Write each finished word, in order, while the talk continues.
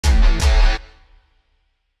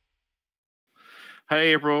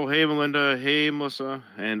Hey, April. Hey, Melinda. Hey, Melissa.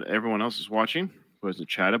 And everyone else is watching who hasn't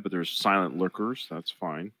chatted, but there's silent lurkers. That's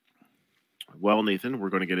fine. Well, Nathan, we're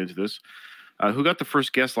going to get into this. Who got the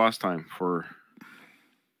first guess last time for...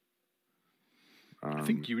 I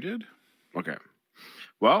think you did. Okay.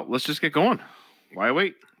 Well, let's just get going. Why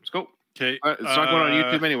wait? Let's go. Okay. It's not going on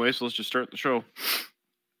YouTube anyway, so let's just start the show.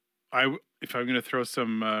 If I'm going to throw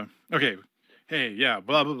some... okay. Hey, yeah,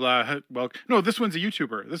 blah, blah, blah. Well, no, this one's a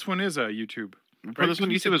YouTuber. This one is a YouTube. Right? This one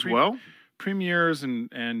YouTube as well? Premieres and...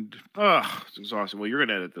 it's exhausting. Well, you're going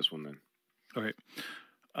to edit this one then. Okay.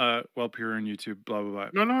 Well-Pure on YouTube, blah, blah,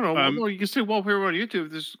 blah. No, you can say Well-Pure on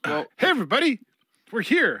YouTube. Hey, everybody. We're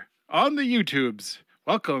here on the YouTubes.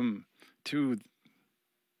 Welcome to...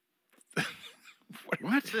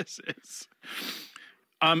 what this is.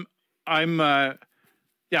 I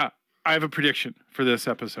have a prediction for this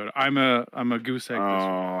episode. I'm a goose egg.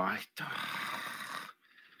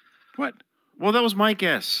 What? Well, that was my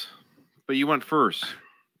guess, but you went first.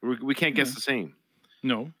 We can't guess the same.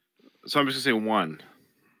 No. So I'm just gonna say one.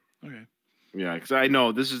 Okay. Yeah, because I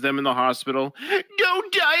know this is them in the hospital.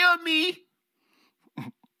 Don't die on me.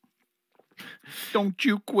 Don't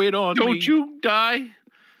you quit on me. Don't you die.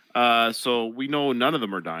 So we know none of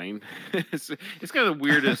them are dying. It's kind of the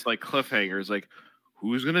weirdest like cliffhangers. Like,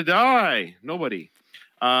 who's gonna die? Nobody.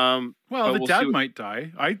 Well, the dad might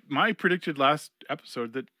die. I predicted last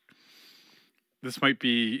episode that this might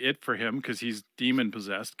be it for him because he's demon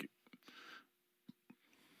possessed.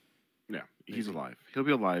 Yeah, he's alive. He'll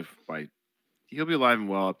be alive and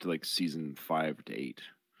well up to like season 5 to 8.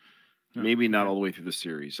 Maybe not all the way through the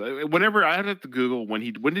series. Whenever I had to Google when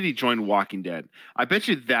did he join Walking Dead? I bet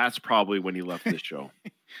you that's probably when he left this show.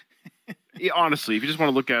 Yeah, honestly, if you just want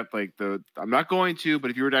to look at like I'm not going to, but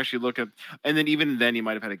if you were to actually look at, and then even then he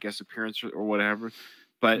might have had a guest appearance or whatever.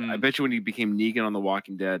 But I bet you when he became Negan on The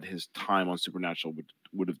Walking Dead, his time on Supernatural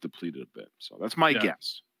would have depleted a bit. So that's my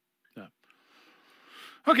guess. Yeah.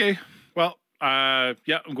 Okay. Well, I'm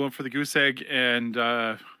going for the goose egg, and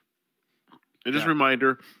just a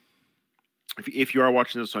reminder. If you are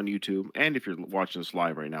watching this on YouTube, and if you're watching this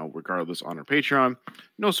live right now, regardless on our Patreon,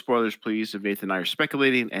 no spoilers, please. If Nathan and I are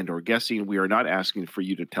speculating and or guessing, we are not asking for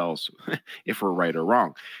you to tell us if we're right or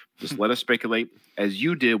wrong. Just let us speculate as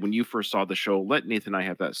you did when you first saw the show. Let Nathan and I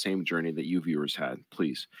have that same journey that you viewers had,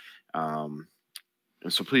 please. And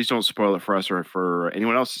so please don't spoil it for us or for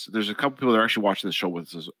anyone else. There's a couple people that are actually watching the show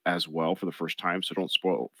with us as well for the first time, so don't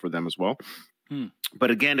spoil it for them as well.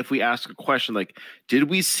 But again, if we ask a question like, did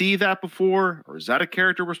we see that before? Or is that a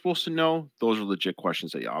character we're supposed to know? Those are legit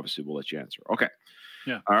questions that obviously we'll let you answer. Okay.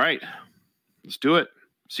 Yeah. All right. Let's do it.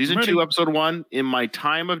 Season 2, episode 1, In My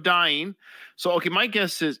Time of Dying. So, okay, my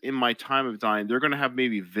guess is In My Time of Dying, they're going to have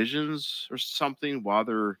maybe visions or something while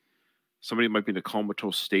somebody might be in a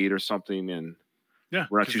comatose state or something. And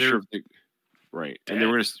we're not too sure. Right. Dead. And then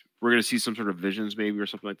we're going to see some sort of visions maybe or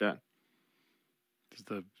something like that. It's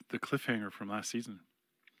the cliffhanger from last season.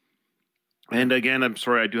 And again, I'm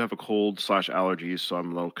sorry, I do have a cold / allergies, so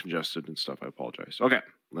I'm a little congested and stuff. I apologize. Okay,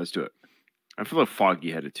 let's do it. I feel a little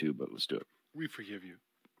foggy headed too, but let's do it. We forgive you.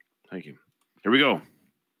 Thank you. Here we go.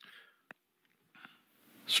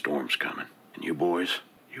 Storm's coming, and you boys,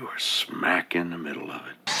 you are smack in the middle of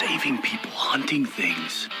it. Saving people, hunting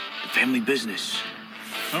things, family business.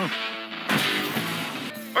 Oh.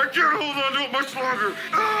 I can't hold on to it much longer.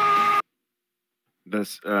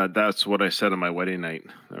 That's what I said on my wedding night.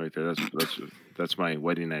 Right there. That's my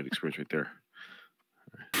wedding night experience right there.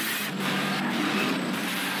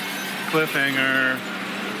 Cliffhanger.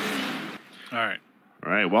 All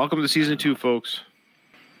right. Welcome to season 2, folks.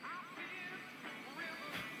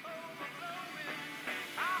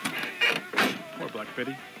 Poor Black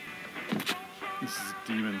Betty. This is a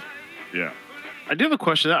demon. Yeah. I do have a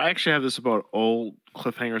question. I actually have this about old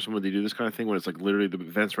cliffhangers when they do this kind of thing when it's like literally the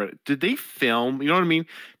events right. Did they film? You know what I mean?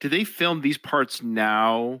 Did they film these parts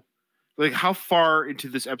now? Like, how far into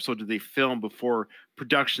this episode did they film before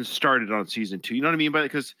production started on season 2? You know what I mean?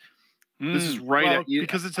 Because this is right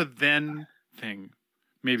because it's a then thing.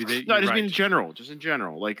 Maybe they. No, I just mean in general. Just in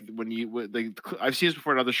general, like I've seen this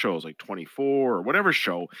before in other shows, like 24 or whatever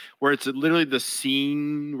show, where it's literally the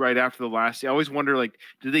scene right after the last. I always wonder, like,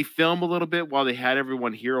 did they film a little bit while they had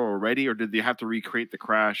everyone here already, or did they have to recreate the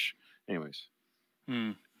crash? Anyways.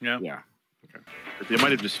 Yeah. Okay. But they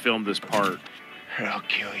might have just filmed this part. Or I'll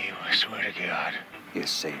kill you. I swear to God. You're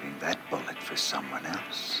saving that bullet for someone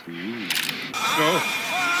else. Oh.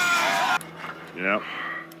 Yeah.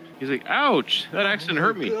 He's like, ouch, that accident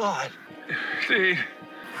hurt me. God. See?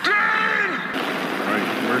 All right,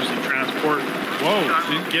 emergency transport. Whoa,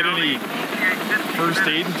 didn't get any first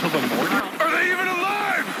aid until the morning? Are they even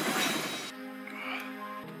alive?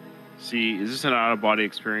 See, is this an out-of-body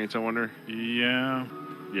experience, I wonder? Yeah.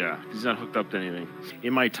 Yeah, he's not hooked up to anything.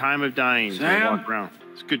 In my time of dying, I walk around.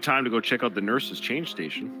 It's a good time to go check out the nurses' change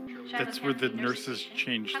station. That's where the nurses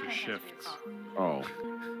change their shifts. Oh.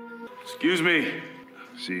 Excuse me.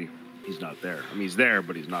 See, he's not there. I mean, he's there,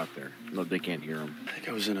 but he's not there. No, they can't hear him. I think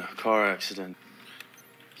I was in a car accident.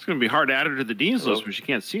 It's going to be hard to add her to the dean's list, but she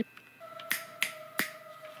can't see it.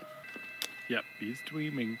 Yep, he's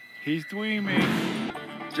dreaming. He's dreaming.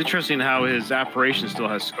 It's interesting how his apparition still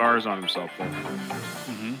has scars on himself, though.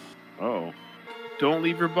 Mm-hmm. Oh. Don't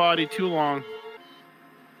leave your body too long.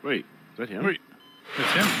 Wait, is that him? Wait,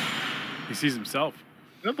 that's him. He sees himself.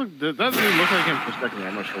 That doesn't even look like him for a second.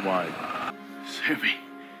 I'm not sure why. Sammy,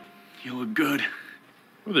 you look good.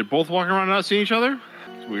 Oh, they're both walking around not seeing each other?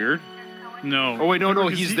 It's weird. No. Oh, wait, no,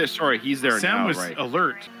 he's there. Sorry, he's there Sam now, was right.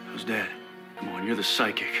 alert. Who's Dad? Come on, you're the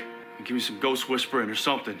psychic. Give me some ghost whispering or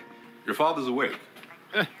something. Your father's awake.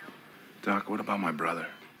 Doc, what about my brother?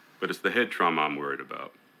 But it's the head trauma I'm worried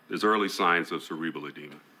about. There's early signs of cerebral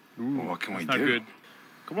edema. Well, what can we Not do? good.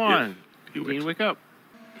 Come on. You can wake up.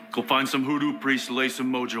 Go find some hoodoo priest to lay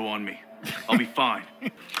some mojo on me. I'll be fine.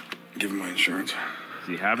 Give him my insurance. Does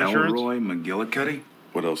he have insurance? Elroy McGillicuddy?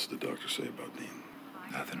 What else did the doctor say about Dean?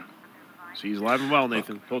 Nothing. See, he's alive and well,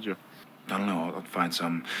 Nathan. Told you. I don't know. I'll find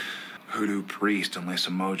some hoodoo priest and lay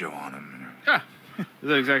some mojo on him. Yeah. Is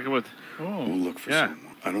that exactly what... Oh. We'll look for someone.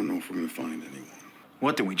 I don't know if we're going to find anyone.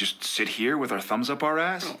 What, did we just sit here with our thumbs up our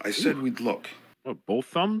ass? No, I said we'd look. What, both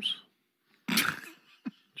thumbs?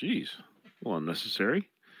 Jeez. A little unnecessary.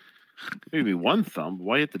 Maybe one thumb, but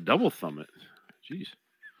why you have to double thumb it? Jeez.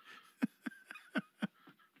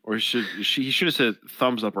 Or he should have said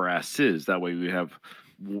thumbs up our asses. That way we have,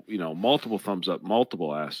 multiple thumbs up,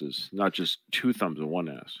 multiple asses, not just two thumbs in one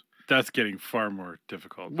ass. That's getting far more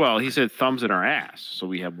difficult. Well, he said thumbs in our ass, so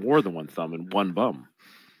we have more than one thumb and one bum.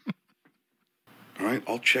 All right,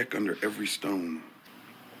 I'll check under every stone.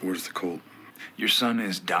 Where's the Colt? Your son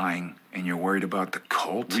is dying, and you're worried about the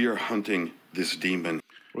cult? We are hunting this demon.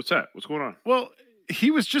 What's that? What's going on? Well,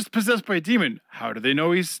 he was just possessed by a demon. How do they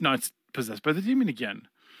know he's not possessed by the demon again?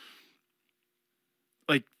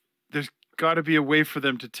 Like, there's got to be a way for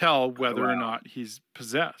them to tell whether or not he's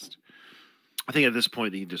possessed. I think at this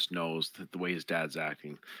point he just knows the way his dad's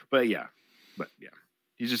acting. But yeah,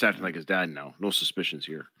 he's just acting like his dad now. No suspicions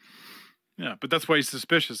here. Yeah, but that's why he's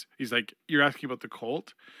suspicious. He's like, you're asking about the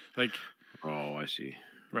cult? Like, oh, I see.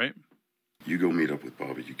 Right? You go meet up with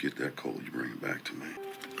Bobby. You get that Colt. You bring it back to me.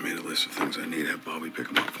 I made a list of things I need. Have Bobby pick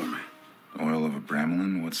them up for me. Oil of a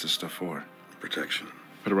Bramlin? What's this stuff for? Protection.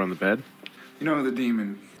 Put it around the bed? You know, the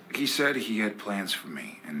demon, he said he had plans for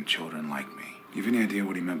me and children like me. You have any idea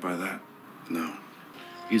what he meant by that? No.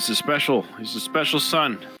 He's a special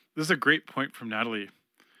son. This is a great point from Natalie.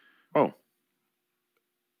 Oh.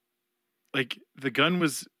 Like, the gun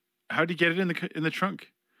was, how'd he get it in the trunk?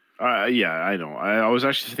 Yeah, I know. I was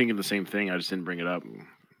actually thinking the same thing. I just didn't bring it up.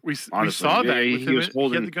 We saw that. He had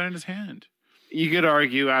the gun in his hand. You could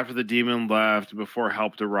argue after the demon left, before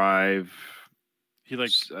help arrive, he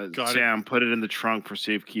got Sam put it in the trunk for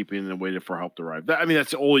safekeeping and waited for help to arrive.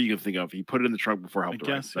 That's all you can think of. He put it in the trunk before help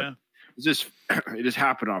to arrive. Yeah. It just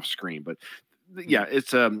happened off screen, but yeah,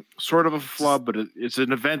 it's sort of a flub, but it's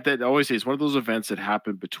an event that I always say it's one of those events that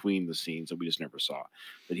happened between the scenes that we just never saw.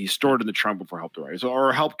 That he stored in the trunk before help arrived.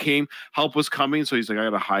 Or help was coming, so he's like, I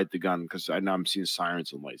gotta hide the gun because now I'm seeing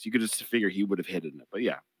sirens and lights. You could just figure he would have hidden it, but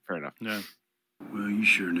yeah, fair enough. Yeah. Well, you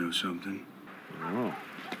sure know something. Oh.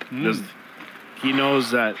 He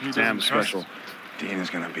knows that Sam's special. Dean is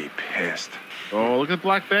gonna be pissed. Oh, look at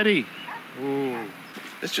Black Betty. Ooh.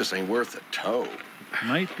 This just ain't worth a toe.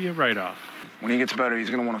 Might be a write-off. When he gets better,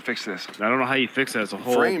 he's gonna want to fix this. I don't know how you fix that. It's a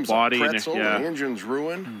whole Frame's body. a pretzel, the engine's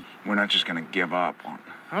ruined. We're not just gonna give up on it.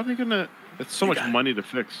 How are they gonna? It's so much money to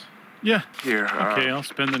fix. Yeah. Here. Okay, I'll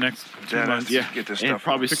spend the next 2 months. Get this and stuff.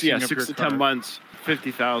 probably 6 to 10 car. months,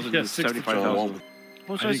 50,000 to 75,000.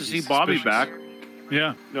 Well, it's nice to see Bobby back.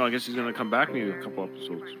 Yeah. No, I guess he's gonna come back maybe a couple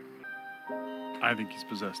episodes. I think he's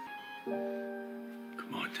possessed.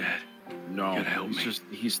 Come on, Dad. No, You gotta help me.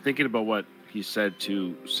 he's thinking about what he said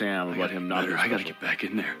to Sam about him not being I gotta special. get back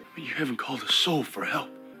in there. You haven't called a soul for help.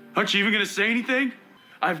 Aren't you even gonna say anything?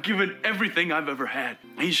 I've given everything I've ever had.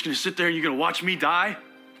 And you're just gonna sit there and you're gonna watch me die?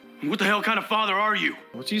 What the hell kind of father are you?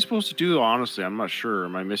 What's he supposed to do? Honestly, I'm not sure.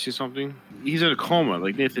 Am I missing something? He's in a coma.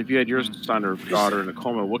 Like Nathan, if you had your son or daughter in a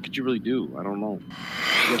coma, what could you really do? I don't know.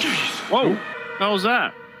 Whoa! How was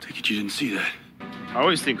that? Take it you didn't see that. I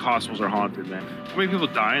always think hospitals are haunted, man. How many people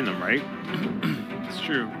die in them, right? It's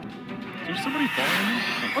true. There's somebody falling in.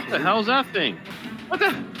 What the hell is that thing? What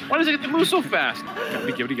the? Why does it get to move so fast?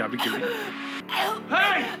 Gobby. Help!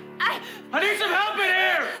 Hey! I need some help in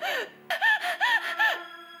here!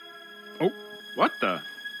 Oh, What the?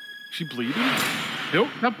 she bleeding? Nope,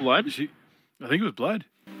 not blood. I think it was blood.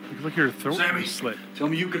 Look like her throat Sammy, was slit. tell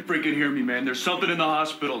me you can freaking hear me, man. There's something in the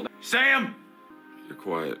hospital. Sam! You're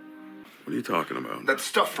quiet. What are you talking about? That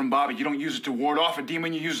stuff from Bobby, you don't use it to ward off a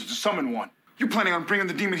demon, you use it to summon one. You're planning on bringing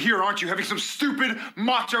the demon here, aren't you? Having some stupid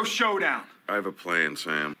macho showdown. I have a plan,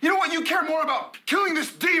 Sam. You know what? You care more about killing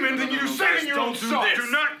this demon than you do saving your own soul.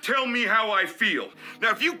 Do not tell me how I feel.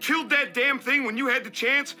 Now, if you killed that damn thing when you had the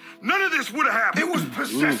chance, none of this would have happened. It was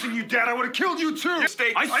possessing you, Dad. I would have killed you, too. I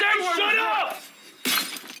said shut up!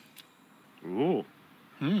 Ooh.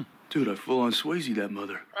 Dude, I full on Swayze that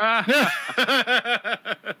mother.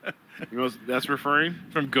 You know what that's referring?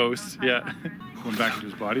 From Ghost, yeah. Going back into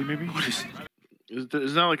his body, maybe? Is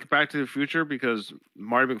that like Back to the Future because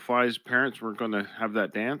Marty McFly's parents weren't going to have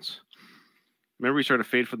that dance? Remember we started to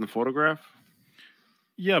fade from the photograph?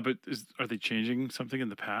 Yeah, but are they changing something in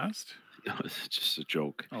the past? No, it's just a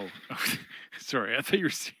joke. Oh, sorry. I thought you were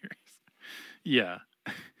serious. Yeah.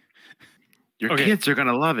 Your kids are going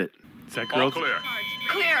to love it. Is that girl? Clear.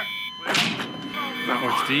 Clear.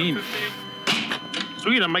 Oh, it's Dean.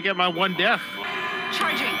 Sweet, I might get my one death.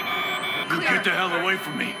 Charging. You Clear. get the hell away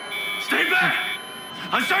from me. Stay back!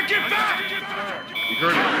 I said get back! You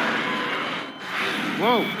heard it.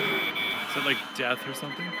 Whoa. Is that like death or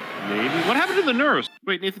something? Maybe. What happened to the nurse?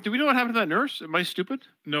 Wait, Nathan, do we know what happened to that nurse? Am I stupid?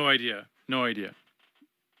 No idea. No idea.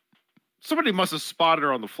 Somebody must have spotted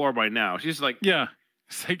her on the floor by now. She's like, Yeah.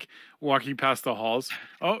 It's like walking past the halls.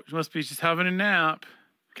 Oh, she must be just having a nap.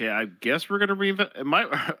 okay, I guess we're gonna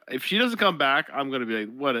reinvent. If she doesn't come back, I'm gonna be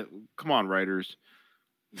like, what? Come on, writers.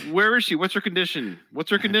 Where is she? What's her condition? What's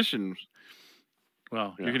her condition?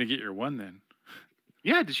 Well, Yeah. you're going to get your one then.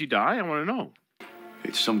 Yeah, did she die? I want to know.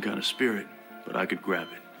 It's some kind of spirit, but I could grab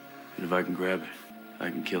it. And if I can grab it, I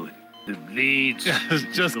can kill it. The leads.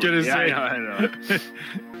 Just gonna say. Yeah, I know.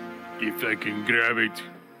 If I can grab it,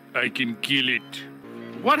 I can kill it.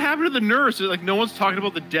 What happened to the nurse? Like no one's talking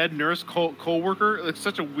about the dead nurse co-worker. It's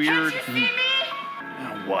such a weird. Can't you see me?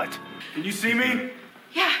 Now what? Can you see me?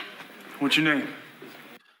 Yeah. What's your name?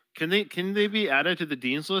 Can they be added to the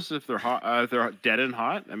dean's list if they're hot? If they're dead and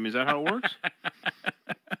hot. I mean, is that how it works?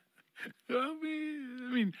 I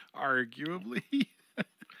mean, arguably.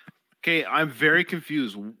 Okay, I'm very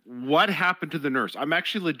confused. What happened to the nurse? I'm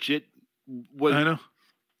actually legit. I know.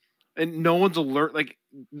 And no one's alert. Like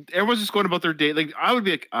everyone's just going about their day. Like I would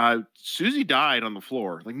be like, Susie died on the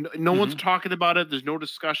floor. Like no one's talking about it. There's no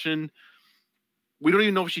discussion. We don't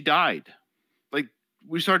even know if she died. Like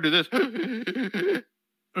we started to do this.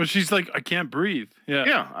 Oh, she's like, I can't breathe. Yeah.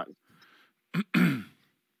 Yeah.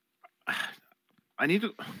 I need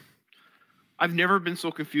to. I've never been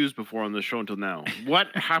so confused before on this show until now.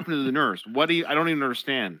 What happened to the nurse? I don't even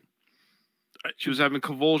understand. She was having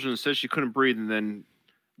convulsions, said she couldn't breathe, and then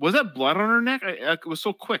was that blood on her neck? It was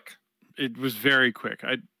so quick. It was very quick.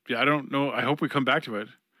 I don't know. I hope we come back to it.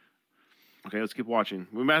 Okay, let's keep watching.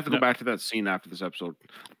 We might have to go back to that scene after this episode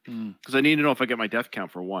because I need to know if I get my death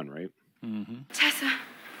count for one, right? Tessa,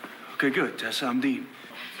 Okay, good. Tessa, I'm Dean.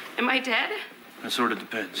 am I dead? That sort of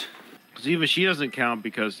depends. Because even she doesn't count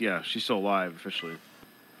because, yeah, she's still alive officially.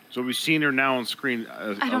 So we've seen her now on screen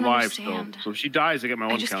I don't alive still. understand. So if she dies, I get my I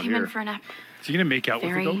one just count came here. in for a nap. Is he going to make out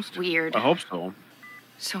Very with the ghost? weird. I hope so.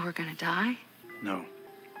 So we're gonna die? No.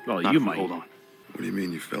 Well, not you for- might. Hold on. What do you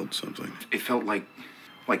mean you felt something? It felt like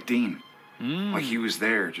Dean. Like he was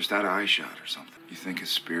there, just out of eye shot or something. You think his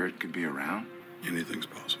spirit could be around? Anything's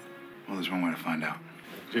possible. Well, there's one way to find out.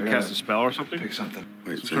 Did you cast a spell or something? Pick something.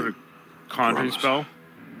 Wait, Some Sam. sort of conjuring Promise. spell?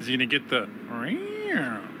 Is he going to get the...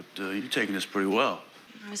 You're taking this pretty well.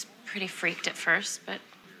 I was pretty freaked at first, but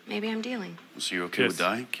maybe I'm dealing. So you're okay Kiss. with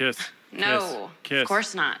dying? Kiss. No, Kiss. of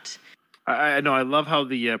course not. I know. I love how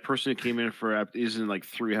the person who came in for isn't like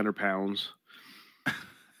 300 pounds.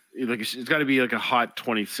 Like it's got to be like a hot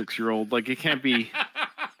 26-year-old. Like it can't be.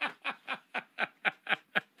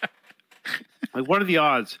 Like what are the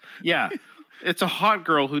odds? Yeah, it's a hot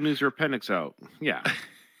girl who needs her appendix out. Yeah,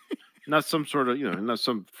 not some sort of not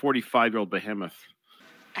some 45-year-old behemoth.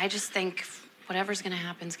 I just think whatever's gonna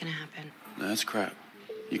happen is gonna happen. That's crap.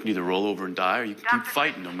 You can either roll over and die, or you can keep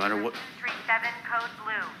fighting no matter what. 37 code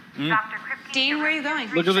blue. Dr. Kripke. Dean, where are you going?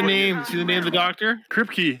 Look at the name. See the name of the doctor?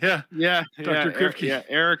 Kripke, yeah. Yeah, Dr. Kripke. Yeah,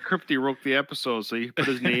 Eric Kripke wrote the episode, so he put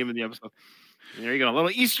his name in the episode. There you go. A little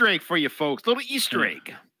Easter egg for you folks. Little Easter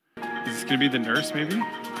egg. Is this going to be the nurse, maybe?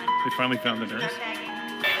 They finally found the nurse.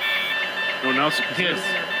 No, now it's a kid.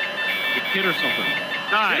 A kid or something.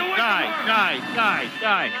 Die.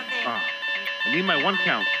 Oh, I need my one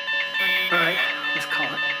count. All right, let's call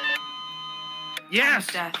it. Yes.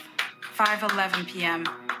 Death. 5:11 p.m.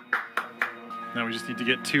 Now we just need to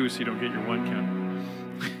get 2 so you don't get your 1 count.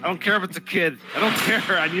 I don't care if it's a kid. I don't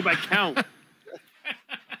care. I need my count.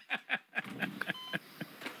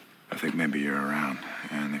 I think maybe you're around,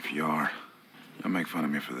 and if you are, you'll make fun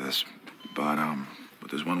of me for this. But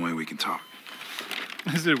there's one way we can talk.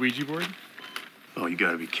 Is it a Ouija board? Oh, you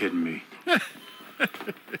gotta be kidding me.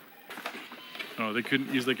 Oh, they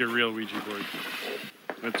couldn't use like a real Ouija board.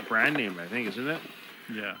 That's a brand name, I think, isn't it?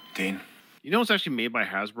 Yeah. Dean? You know it's actually made by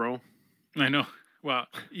Hasbro? I know. Well,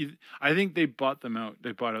 I think they bought them out.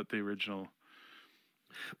 They bought out the original.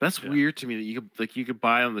 That's weird to me that you could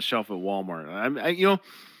buy on the shelf at Walmart.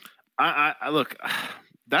 I look,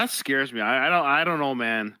 that scares me. I don't know,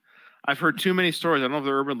 man. I've heard too many stories. I don't know if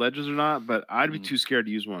they're urban legends or not, but I'd be too scared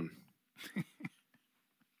to use one.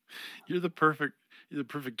 You're the perfect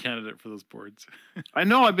candidate for those boards. I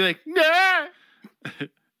know. I'd be like, nah.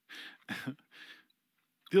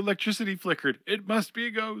 The electricity flickered. It must be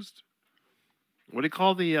a ghost. What do you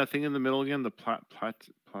call the thing in the middle again? The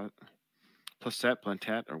placette,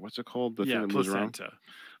 or what's it called? The thing that moves around.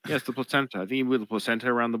 Yes, the placenta. I think you move the placenta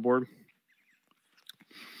around the board.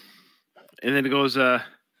 And then it goes, are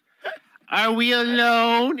we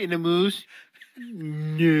alone? And it moves.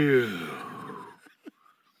 No.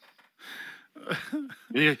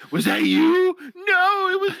 Was that you? No,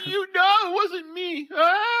 it was you. No, it wasn't me.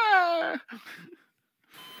 Ah!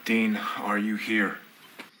 Dean, are you here?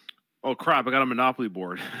 Oh, crap. I got a Monopoly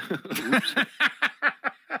board. Oops.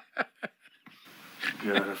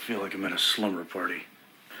 God, I feel like I'm at a slumber party.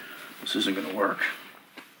 This isn't gonna work.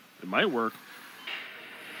 It might work.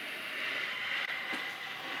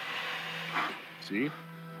 See?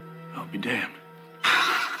 I'll be damned.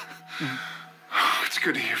 It's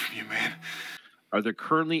good to hear from you, man. Are there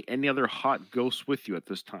currently any other hot ghosts with you at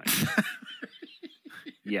this time?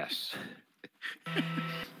 Yes.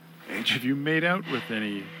 Have you made out with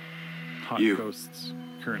any hot ghosts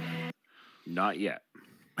currently? Not yet.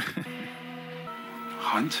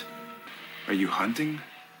 Hunt? Are you hunting?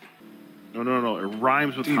 No. It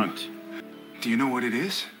rhymes with hunt. Do you know what it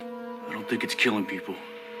is? I don't think it's killing people.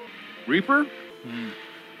 Reaper?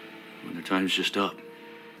 When their time's just up.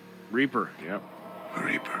 Reaper, yep. A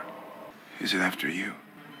Reaper. Is it after you?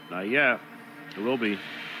 Not yet. It will be.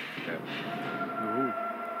 Okay.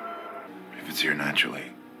 If it's here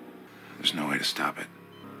naturally, there's no way to stop it.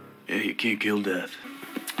 Yeah, you can't kill death.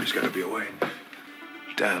 There's gotta be a way.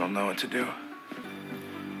 Dad'll know what to do.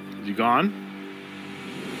 Is he gone?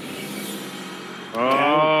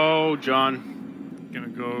 Oh, John. Gonna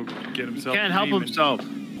go get himself. He can't help himself.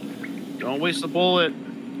 Don't waste the bullet.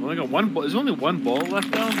 Only got one. There's only one bullet left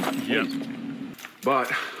now. Yep.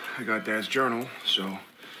 But I got Dad's journal, so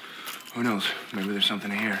who knows? Maybe there's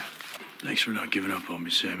something here. Thanks for not giving up on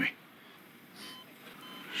me, Sammy.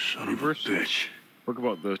 Son of a bitch. Book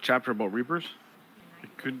about the chapter about Reapers. I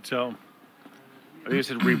couldn't tell. I think it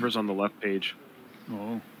said Reapers on the left page.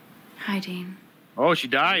 Oh. Hi, Dean. Oh, she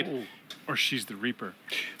died. Oh. Or she's the Reaper.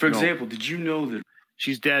 For example, did you know that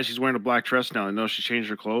she's dead? She's wearing a black dress now. I know she changed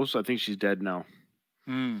her clothes. I think she's dead now.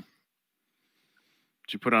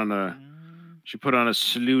 She put on a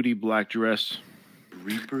snooty black dress.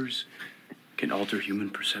 Reapers can alter human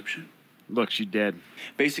perception? Look, she's dead.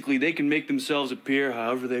 Basically, they can make themselves appear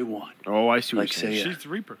however they want. Oh, I see what like, you're saying. She's the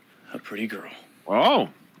Reaper. A pretty girl. Oh.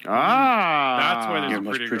 Ah. That's why there's You're a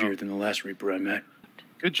much pretty prettier girl. than the last Reaper I met.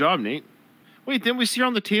 Good job, Nate. Wait, didn't we see her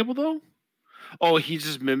on the table, though? Oh, he's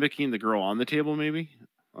just mimicking the girl on the table, maybe?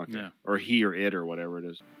 Okay. Yeah. Or he or it or whatever it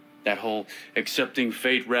is. That whole accepting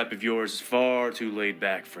fate rap of yours is far too laid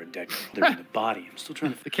back for a decade. They're in the body. I'm still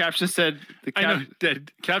trying to... The caption said... I know,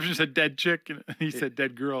 dead. Caption said dead chick, and he said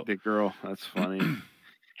dead girl. Dead girl. That's funny.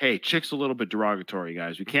 Hey, chick's a little bit derogatory,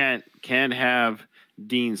 guys. We can't have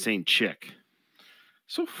Dean saying chick.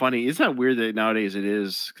 So funny. Isn't that weird that nowadays it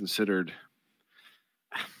is considered...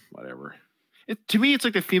 Whatever. To me, it's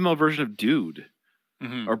like the female version of dude.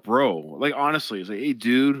 Or bro. Like, honestly, it's like, hey,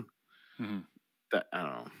 dude. That, I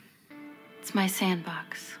don't know. It's my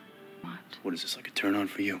sandbox. What is this, like a turn on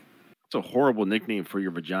for you? It's a horrible nickname for your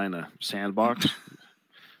vagina. Sandbox.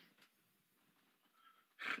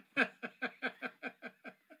 Like,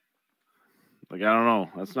 I don't know.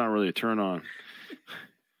 That's not really a turn on.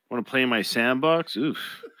 Want to play in my sandbox?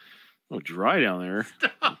 Oof. Oh, dry down there.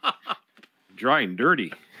 Stop. Dry and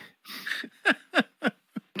dirty.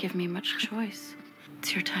 Give me much choice.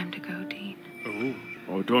 It's your time to go, Dean.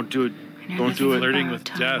 Oh, don't do it. Don't do it. Flirting with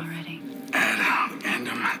death.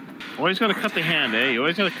 Always got to cut the hand, eh? You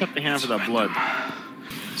always got to cut the hand for that blood.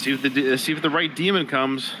 See if the right demon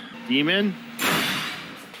comes. Demon?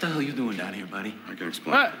 the hell are you doing down here, buddy? I can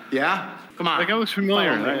explain. What? Yeah? Come on. That guy looks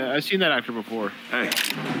familiar. I've seen that actor before. Hey.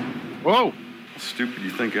 Whoa. How stupid you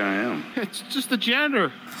think I am? It's just the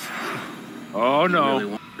janitor. Oh, no.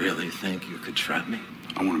 You really think you could trap me?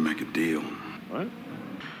 I want to make a deal. What?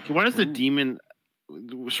 Why does the demon...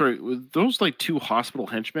 Sorry, were those like two hospital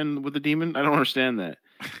henchmen with the demon? I don't understand that.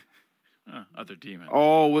 Other demon.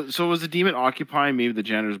 Oh, so was the demon occupying maybe the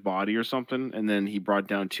janitor's body or something? And then he brought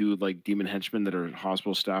down two like demon henchmen that are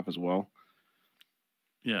hospital staff as well?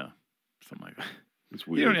 Yeah. Something like that. It's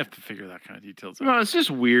weird. You don't have to figure that kind of details out. No, it's just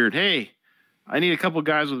weird. Hey, I need a couple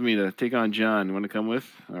guys with me to take on John. You want to come with?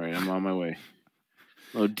 All right, I'm on my way.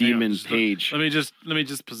 Oh, demon page. Let me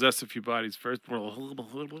just possess a few bodies first.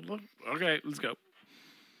 Okay, let's go.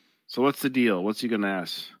 So what's the deal? What's he gonna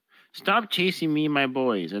ask? Stop chasing me, my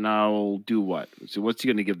boys, and I'll do what? So what's he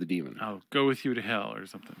gonna give the demon? I'll go with you to hell or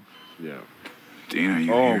something. Yeah. Dean, are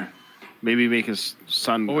you here? Maybe make his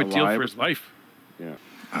son alive. Deal for his life. Yeah.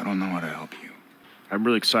 I don't know how to help you. I'm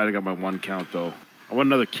really excited. I got my one count though. I want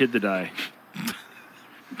another kid to die.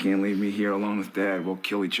 You can't leave me here alone with Dad. We'll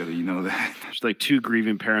kill each other. You know that. There's like two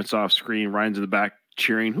grieving parents off screen. Ryan's in the back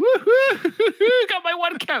cheering. Woohoo! Got my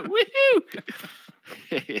one count.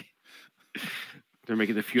 Woohoo! They're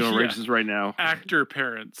making the funeral arrangements right now. Actor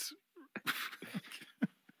parents.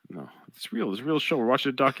 No, it's real. It's a real show. We're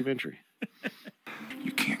watching a documentary.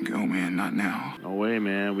 You can't go, man. Not now. No way,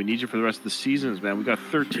 man. We need you for the rest of the seasons, man. We got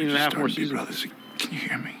 13 and a half more seasons. Brothers. Can you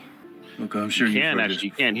hear me? Look, I'm sure you can actually.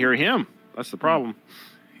 You can't hear him. That's the problem.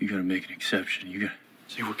 You gotta make an exception. You gotta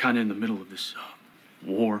see. We're kind of in the middle of this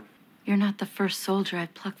war. You're not the first soldier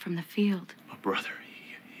I've plucked from the field. My brother,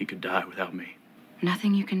 he could die without me.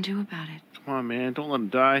 Nothing you can do about it. Come on, man. Don't let him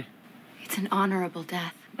die. It's an honorable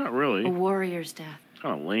death. Not really. A warrior's death.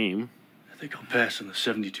 Kind of lame. I think I'll pass on the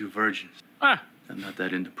 72 virgins. Ah. I'm not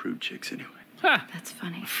that into prude chicks anyway. Ha. That's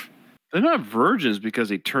funny. They're not virgins because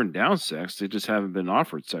they turned down sex. They just haven't been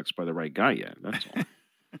offered sex by the right guy yet. That's all.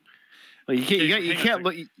 Like, you can't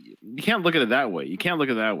look at it that way. You can't look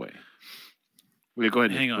at it that way. Wait, go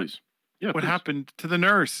ahead. Hang on. Please. Yeah. What please. happened to the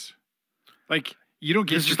nurse? Like, you don't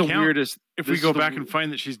get this your is the count weirdest. if we go back and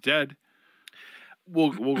find that she's dead.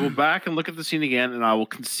 We'll go back and look at the scene again, and I will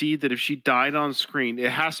concede that if she died on screen,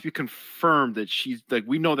 it has to be confirmed that she's like,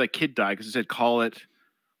 we know that kid died because it said call it.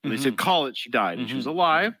 When they said call it, she died, and she was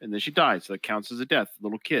alive, and then she died, so that counts as a death,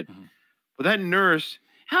 little kid. But that nurse,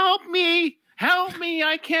 help me,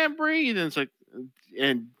 I can't breathe, and it's like,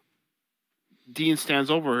 and Dean stands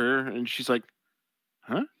over her, and she's like,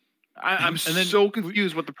 huh? I'm so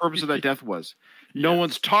confused what the purpose of that death was. No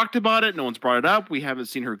one's talked about it. No one's brought it up. We haven't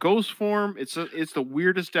seen her ghost form. It's the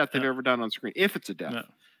weirdest death they've ever done on screen, if it's a death. No.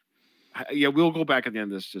 Yeah, we'll go back at the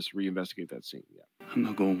end of this, just reinvestigate that scene. Yeah. I'm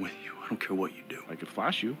not going with you. I don't care what you do. I could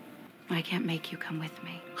flash you. I can't make you come with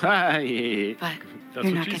me. Hi. But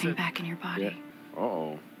you're not getting back in your body. Yeah.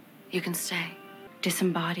 Uh-oh. You can stay.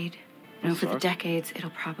 Disembodied. And over the decades, it'll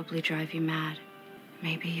probably drive you mad.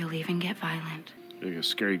 Maybe you'll even get violent. Like a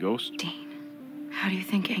scary ghost? Dean, how do you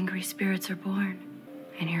think angry spirits are born?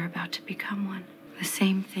 And you're about to become one. The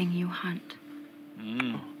same thing you hunt.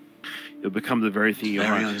 You'll become the very thing you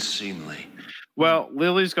hunt. Very unseemly. Well,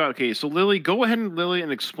 Lily's got... Okay, so Lily, go ahead, Lily,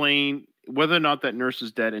 and explain whether or not that nurse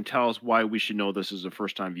is dead and tell us why we should know this as a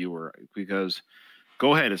first-time viewer. Because...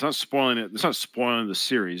 Go ahead. It's not spoiling it. It's not spoiling the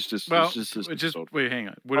series. Wait, hang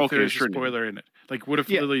on. What if there's a spoiler in it? Like, what if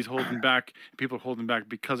Lily's holding back? People are holding back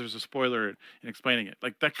because there's a spoiler in explaining it.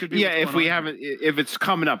 Like that could be. Yeah, if we haven't, if it's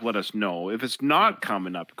coming up, let us know. If it's not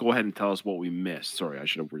coming up, go ahead and tell us what we missed. Sorry, I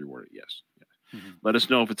should have reworded it. Yes. Let us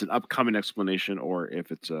know if it's an upcoming explanation or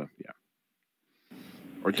if it's a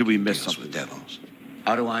Or did we miss something? With devils.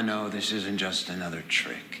 How do I know this isn't just another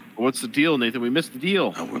trick? What's the deal, Nathan? We missed the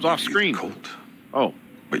deal. It was off screen. Oh.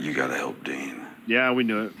 But you gotta help Dean. Yeah, we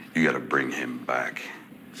knew it. You gotta bring him back.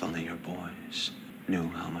 If only your boys knew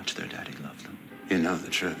how much their daddy loved them. You know the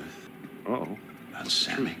truth. Uh-oh. About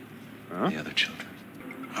Sammy, the other children.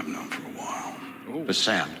 I've known for a while. But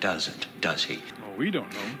Sam doesn't, does he? Oh, we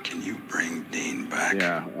don't know. Can you bring Dean back?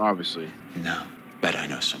 Yeah, obviously. No, but I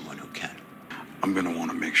know someone who can. I'm gonna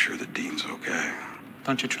want to make sure that Dean's okay.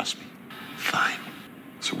 Don't you trust me? Fine.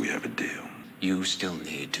 So we have a deal. You still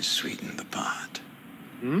need to sweeten the pot.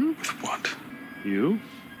 With what? You?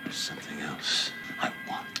 There's something else I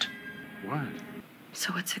want. What?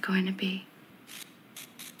 So what's it going to be?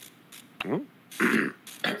 Oh.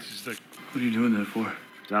 She's like, what are you doing that for?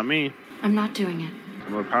 It's not me. I'm not doing it.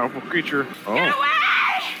 I'm a powerful creature. Oh. Get away!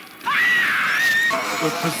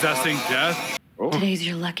 With possessing death? Oh. Today's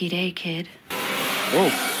your lucky day, kid.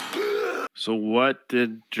 Oh. So what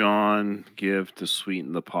did John give to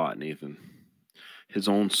sweeten the pot, Nathan? his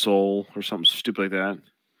own soul or something stupid like that?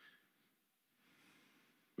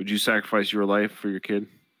 Would you sacrifice your life for your kid?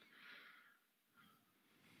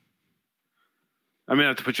 I mean,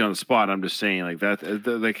 not to put you on the spot. I'm just saying, like that.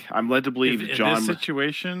 Like I'm led to believe in John. this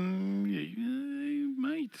situation, you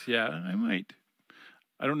might. Yeah, I might.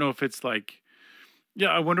 I don't know if it's like. Yeah,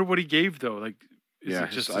 I wonder what he gave though. Like, is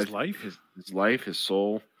it just his life? His life, his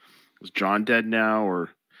soul. Is John dead now, or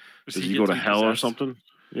does he go to hell or something?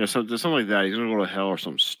 Yeah, something like that. He's gonna go to hell or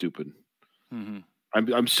something stupid.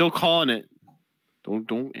 Mm-hmm. I'm still calling it.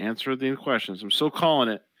 Don't answer the questions. I'm still calling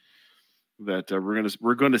it that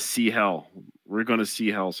we're gonna see hell. We're gonna see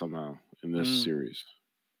hell somehow in this series.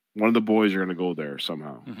 One of the boys are gonna go there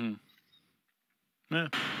somehow. Mm-hmm. Yeah,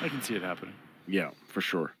 I can see it happening. Yeah, for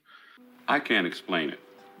sure. I can't explain it.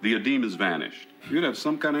 The demon's vanished. You'd have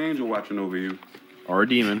some kind of angel watching over you. Or a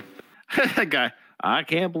demon. That guy. I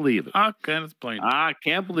can't believe it. I can't explain it. I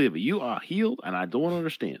can't believe it. You are healed, and I don't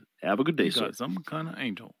understand. Have a good day, sir. You got some kind of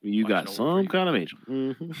angel. You got some kind of angel.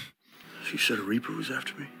 Mm-hmm. She said a Reaper was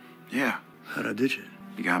after me? Yeah. How'd I ditch it?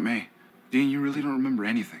 You got me. Dean, you really don't remember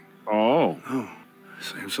anything. Oh. No.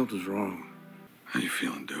 Sam, something's wrong. How you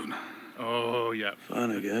feeling, dude? Oh, yeah.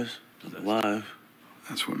 Fine, I guess. I'm alive.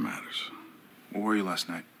 That's what matters. Where were you last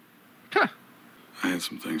night? Huh. I had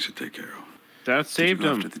some things to take care of. That saved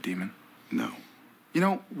him. After the demon? No. You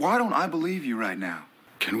know, why don't I believe you right now?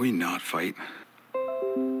 Can we not fight?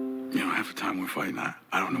 You know, half the time we're fighting, I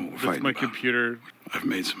don't know what we're That's fighting my about. computer. I've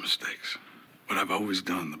made some mistakes, but I've always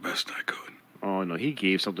done the best I could. Oh, no, he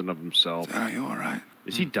gave something of himself. Are you all right?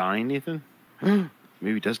 Is he dying, Nathan?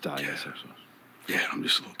 Maybe he does die in this episode. Yeah, I'm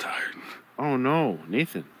just a little tired. Oh, no,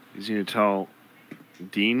 Nathan. He's going to tell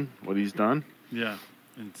Dean what he's done? Yeah,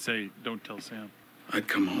 and say, don't tell Sam. I'd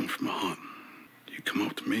come home from a hunt. You'd come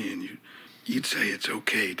up to me and you'd say, it's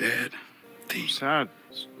okay, Dad. Dean. I'm sad.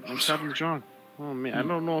 I'm sad for John. Oh, man, I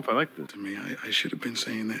don't know if I like this. To me, I should have been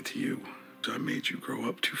saying that to you. So I made you grow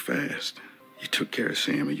up too fast. You took care of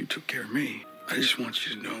Sam and you took care of me. I just want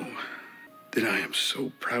you to know that I am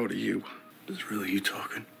so proud of you. Is really you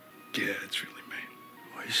talking? Yeah, it's really me.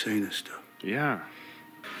 Why are you saying this stuff? Yeah.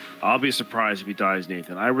 I'll be surprised if he dies,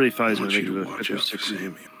 Nathan. I really thought he was going to make watch it out for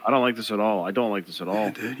Sammy. I don't like this at all. I don't like this at all.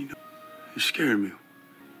 Yeah, Dad, you know, you're scaring me.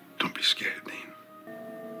 Don't be scared, Dean.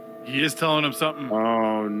 He is telling him something.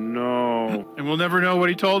 Oh, no. And we'll never know what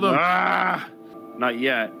he told him. Ah! Not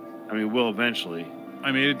yet. I mean, we'll eventually.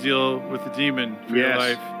 I made a deal with the demon for your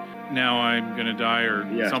life. Now I'm going to die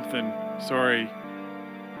or something. Sorry.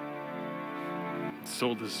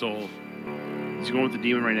 Sold his soul. He's going with the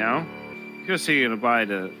demon right now? He's going to say goodbye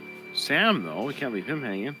to Sam, though. We can't leave him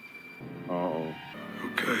hanging. Uh-oh.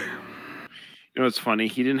 Okay. You know what's funny?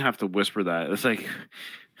 He didn't have to whisper that. It's like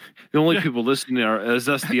the only people listening is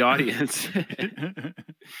us, the audience.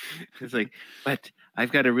 It's like, but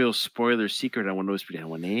I've got a real spoiler secret I want to whisper. I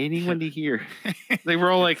want anyone to hear. They were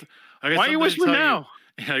all like, why are you whispering now?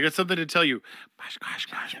 Yeah, I got something to tell you.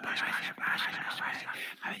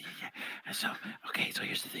 So, okay, so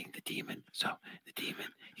here's the thing. The demon,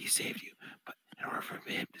 he saved you. But in order for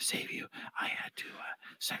him to save you, I had to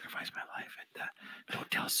sacrifice my life. And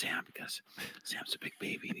don't tell Sam because Sam's a big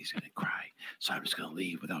baby and he's going to cry. So I'm just going to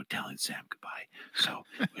leave without telling Sam goodbye. So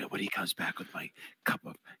when he comes back with my cup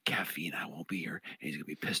of caffeine, I won't be here. And he's going to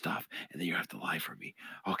be pissed off. And then you have to lie for me.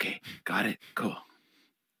 Okay, got it? Cool.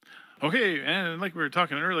 Okay, and like we were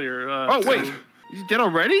talking earlier. Oh, wait. He's dead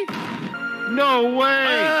already? No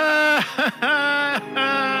way.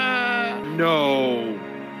 No.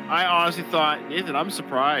 I honestly thought, Nathan, I'm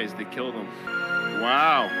surprised they killed him.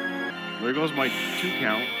 Wow. There goes my 2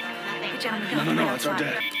 count. No, that's our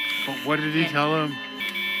dad. But what did he tell him?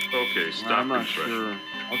 Okay, stop. I'm not sure.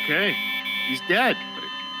 Okay. He's dead.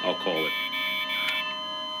 I'll call it.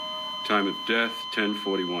 Time of death,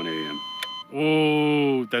 10:41 a.m.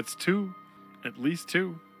 Oh, that's 2. At least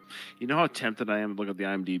 2. You know how tempted I am to look at the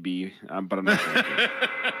IMDb, but I'm not going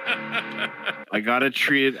to. I gotta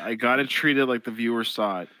treat it like the viewer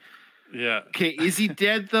saw it. Yeah. Okay, is he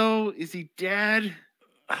dead though? Is he dead?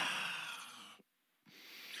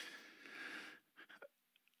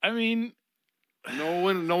 I mean, no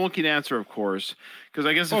one can answer, of course, because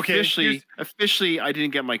I guess officially I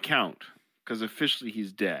didn't get my count because officially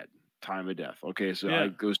he's dead. Time of death. Okay, so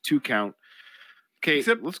it goes 2 count. Okay,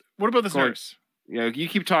 what about this nurse? Yeah, you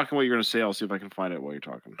keep talking what you're going to say. I'll see if I can find it while you're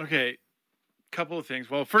talking. Okay, couple of things.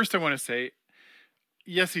 Well, first I want to say,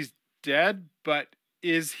 yes, he's dead, but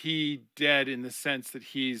is he dead in the sense that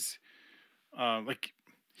he's like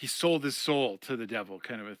he sold his soul to the devil,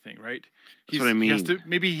 kind of a thing, right? That's what I mean.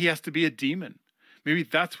 Maybe he has to be a demon. Maybe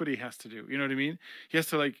that's what he has to do. You know what I mean? He has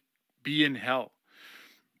to like be in hell.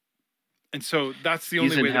 And so that's the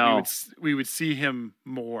He's only in way that hell. we would see him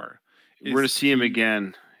more. We're going to see him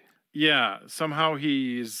again. Yeah, somehow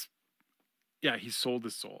he sold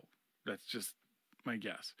his soul. That's just my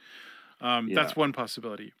guess. That's one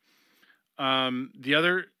possibility. The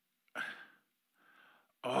other,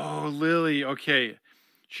 Lily. Okay,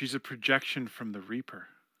 she's a projection from the Reaper.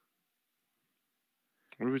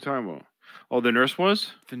 What are we talking about? Oh, the nurse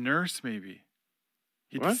was? The nurse, maybe.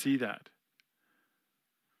 You What? can see that.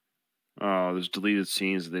 Oh, there's deleted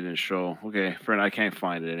scenes that they didn't show. Okay, friend, I can't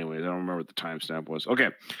find it anyways. I don't remember what the timestamp was. Okay.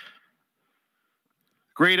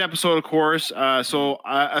 Great episode, of course.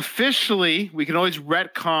 Officially, we can always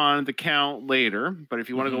retcon the count later, but if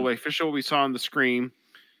you want to go by official, what we saw on the screen,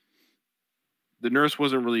 the nurse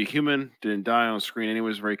wasn't really human, didn't die on screen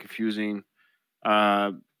anyways, very confusing.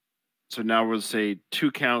 So now we'll say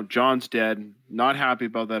 2 count. John's dead. Not happy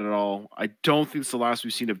about that at all. I don't think it's the last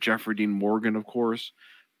we've seen of Jeffrey Dean Morgan, of course.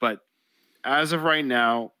 But as of right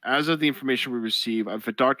now, as of the information we receive, if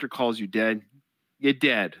a doctor calls you dead, you're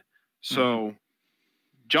dead. So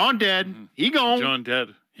John dead. He gone. John dead.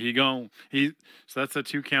 He gone. So that's a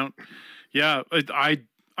 2 count. Yeah,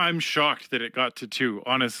 I'm shocked that it got to 2,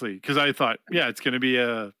 honestly, because I thought, it's going to be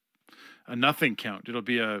a nothing count. It'll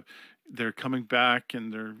be they're coming back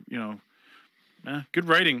and they're, good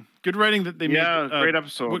writing. Good writing that they made. Great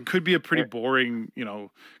episode. What could be a pretty boring,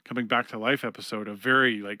 coming back to life episode, a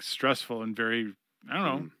very stressful and very, I don't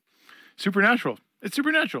know, supernatural. It's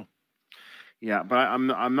supernatural. Yeah, but I'm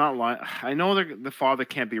not lying. I know the father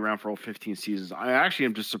can't be around for all 15 seasons. I actually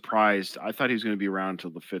am just surprised. I thought he was going to be around until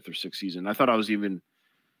the 5th or 6th season. I thought I was even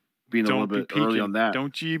being a little bit early on that.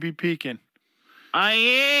 Don't you be peeking. I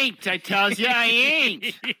ain't. I tells you, I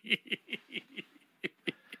ain't.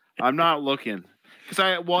 I'm not looking.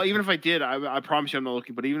 Even if I did, I promise you I'm not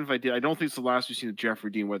looking, but even if I did, I don't think it's the last we've seen of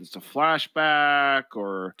Jeffrey Dean, whether it's a flashback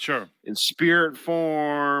or in spirit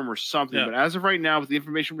form or something. Yeah. But as of right now, with the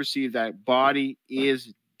information received, that body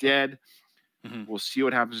is dead. We'll see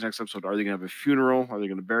what happens next episode. Are they going to have a funeral? Are they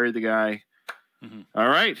going to bury the guy? All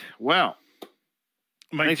right. Well,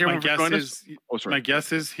 my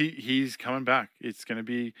guess is he's coming back. It's going to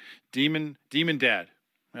be Demon Dad.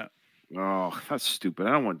 Yeah. Oh, that's stupid.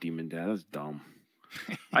 I don't want Demon Dad. That's dumb.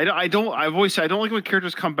 I've always said I don't like when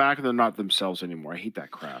characters come back and they're not themselves anymore. I hate that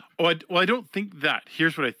crap. I don't think that.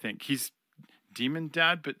 Here's what I think. He's Demon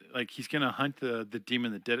Dad, but he's gonna hunt the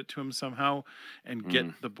demon that did it to him somehow and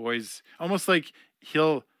get the boys. Almost like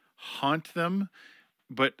he'll haunt them,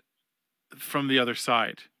 but from the other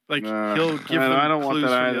side. He'll give them clues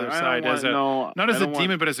from the other side not as a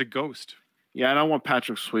demon, but as a ghost. Yeah, I don't want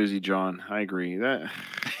Patrick Swayze, John. I agree. That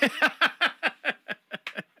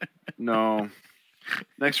no.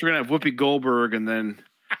 Next, we're gonna have Whoopi Goldberg, and then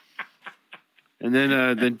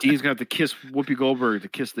Dean's gonna have to kiss Whoopi Goldberg to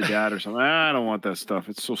kiss the dad or something. I don't want that stuff.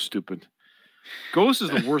 It's so stupid. Ghost is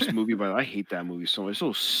the worst movie, but I hate that movie so much. It's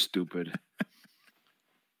so stupid,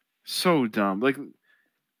 so dumb.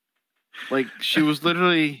 Like she was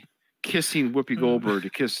literally kissing Whoopi Goldberg to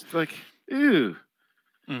kiss. Ew.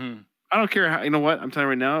 I don't care how. You know what? I'm telling you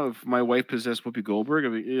right now. If my wife possessed Whoopi Goldberg,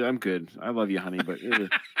 I'm good. I love you, honey, but.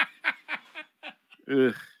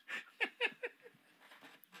 Ugh.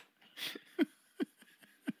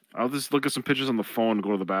 I'll just look at some pictures on the phone and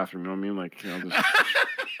go to the bathroom. You know what I mean?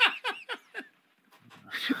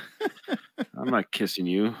 I'm not kissing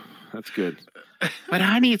you. That's good. But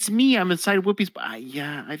honey, it's me. I'm inside Whoopi's.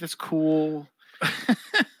 That's cool.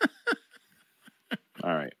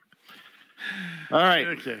 All right.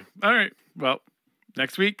 Okay. All right. Well,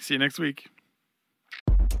 next week. See you next week.